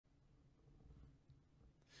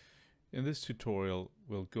In this tutorial,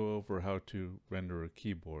 we'll go over how to render a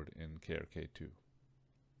keyboard in Kit2.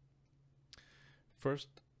 First,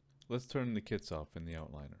 let's turn the kits off in the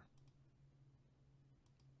outliner.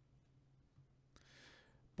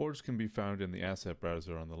 Boards can be found in the asset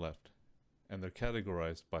browser on the left, and they're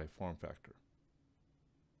categorized by form factor.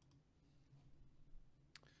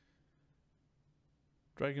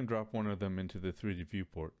 Drag and drop one of them into the 3D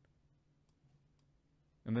viewport,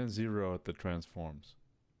 and then zero out the transforms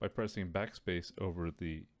by pressing backspace over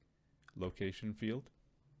the location field,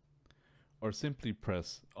 or simply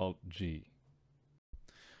press Alt-G.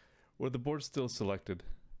 With the board still selected,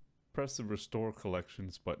 press the Restore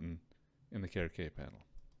Collections button in the Kit panel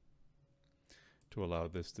to allow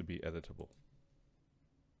this to be editable.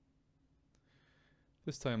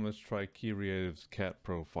 This time let's try Keyreative's cat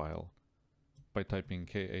profile by typing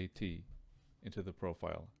KAT into the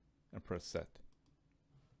profile and press Set.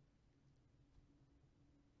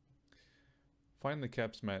 Find the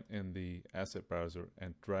caps mat in the asset browser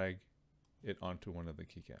and drag it onto one of the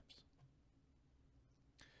keycaps.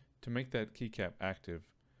 To make that keycap active,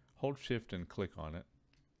 hold Shift and click on it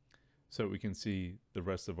so we can see the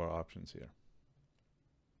rest of our options here.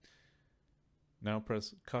 Now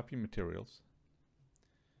press Copy Materials.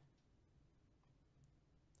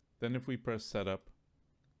 Then if we press Setup,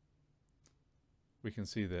 we can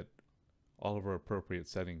see that all of our appropriate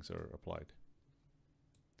settings are applied.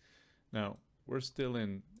 Now, we're still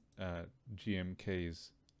in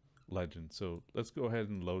GMK's legend, so let's go ahead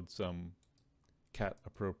and load some cat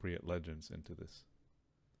appropriate legends into this.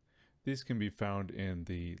 These can be found in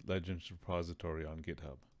the legends repository on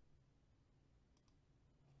GitHub.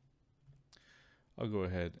 I'll go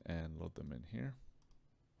ahead and load them in here.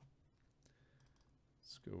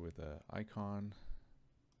 Let's go with an icon,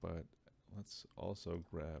 but let's also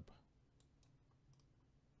grab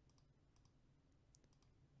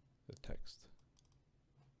the text.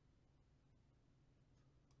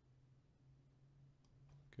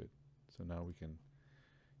 Good. So now we can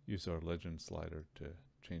use our legend slider to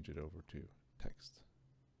change it over to text.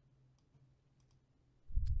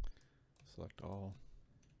 Select all.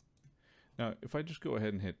 Now, if I just go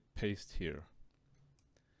ahead and hit paste here,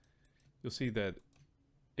 you'll see that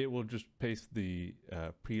it will just paste the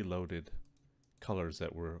preloaded colors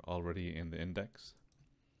that were already in the index.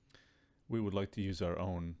 We would like to use our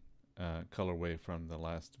own colorway from the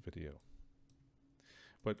last video.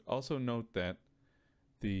 But also note that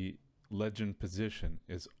the legend position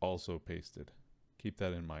is also pasted. Keep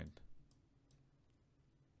that in mind.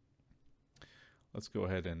 Let's go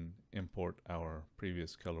ahead and import our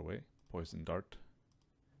previous colorway, Poison Dart,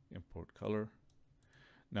 import color.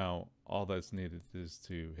 Now all that's needed is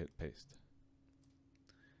to hit paste.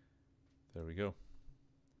 There we go.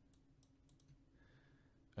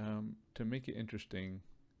 To make it interesting,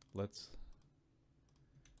 let's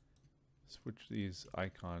switch these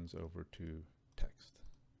icons over to text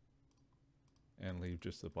and leave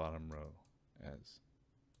just the bottom row as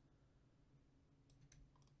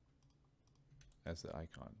the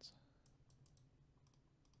icons.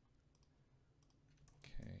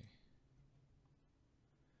 Okay.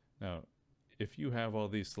 Now, if you have all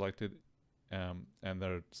these selected and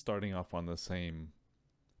they're starting off on the same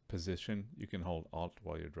position, you can hold Alt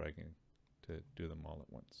while you're dragging to do them all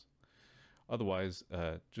at once. Otherwise,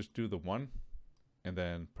 just do the one and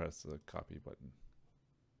then press the copy button.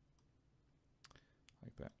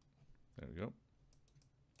 Like that. There we go.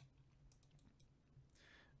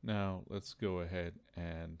 Now let's go ahead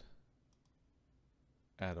and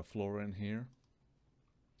add a floor in here.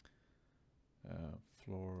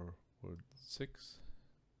 Floor wood 6.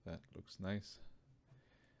 That looks nice.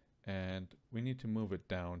 And we need to move it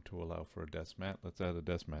down to allow for a desk mat. Let's add a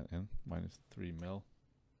desk mat in, -3 mil.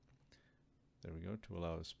 There we go, to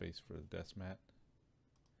allow a space for the desk mat.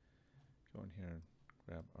 Go in here and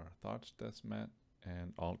grab our Thoughts desk mat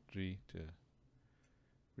and Alt-G to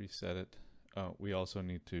reset it. We also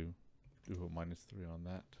need to do a -3 on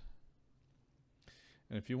that.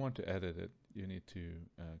 And if you want to edit it, you need to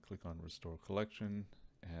click on Restore Collection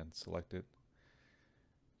and select it.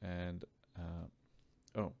 And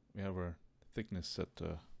oh, we have our thickness set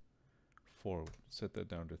to 4. Set that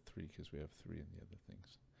down to 3 because we have 3 in the other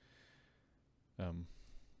things.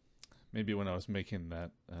 Maybe when I was making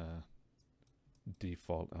that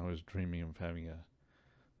default, I was dreaming of having a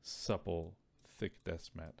supple, thick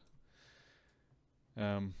desk mat.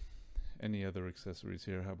 Any other accessories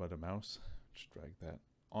here? How about a mouse? Just drag that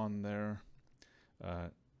on there.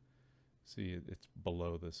 See, it's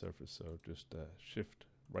below the surface, so just Shift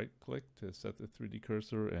right click to set the 3D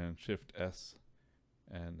cursor and Shift S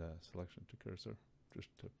and selection to cursor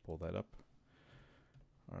just to pull that up.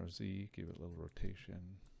 RZ, give it a little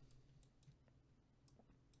rotation.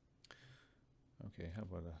 Okay, how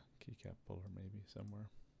about a keycap puller maybe somewhere?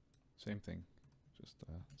 Same thing, just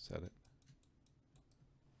set it.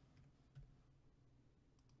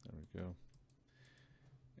 There we go.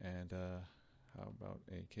 And how about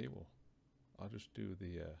a cable? I'll just do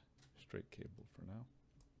the straight cable for now.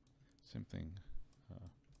 Same thing.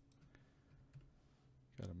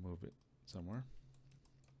 Gotta move it somewhere.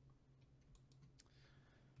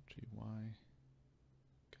 GY.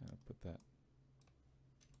 Kind of put that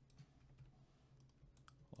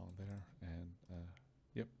along there. And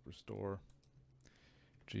yep, restore.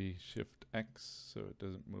 G Shift X so it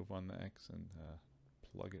doesn't move on the X, and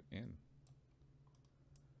plug it in.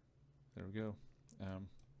 There we go.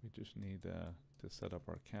 We just need to set up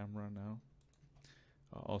our camera now.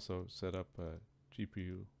 Also set up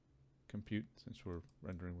GPU compute, since we're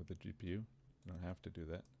rendering with the GPU. You don't have to do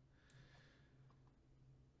that.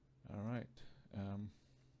 All right.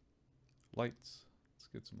 Lights. Let's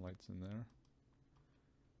get some lights in there.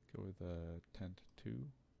 Go with Tent 2.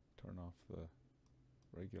 Turn off the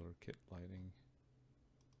regular kit lighting.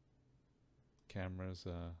 Cameras.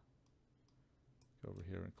 Go over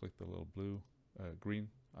here and click the little green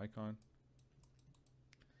icon.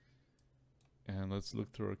 And let's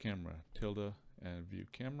look through our camera. Tilde and view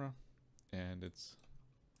camera. And it's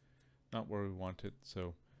not where we want it.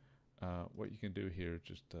 So what you can do here is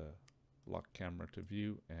just lock camera to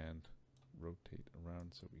view and rotate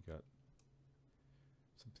around so we got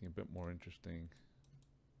something a bit more interesting.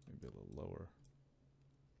 Maybe a little lower.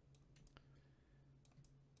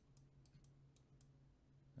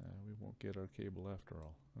 We won't get our cable after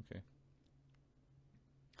all. Okay.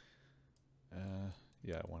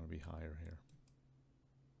 Yeah, I want to be higher here.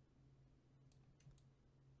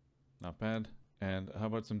 Not bad. And how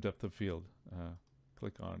about some depth of field?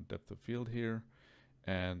 Click on depth of field here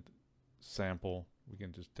and sample. We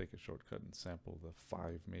can just take a shortcut and sample the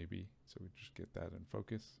 5 maybe, so we just get that in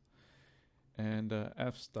focus. And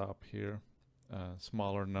f-stop here,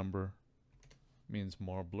 smaller number means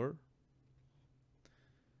more blur.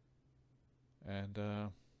 And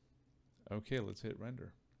okay, let's hit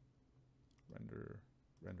render.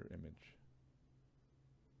 Render image.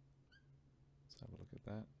 Let's have a look at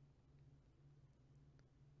that.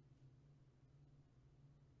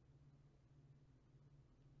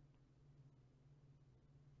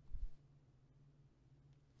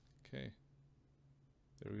 Okay,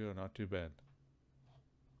 there we go, not too bad.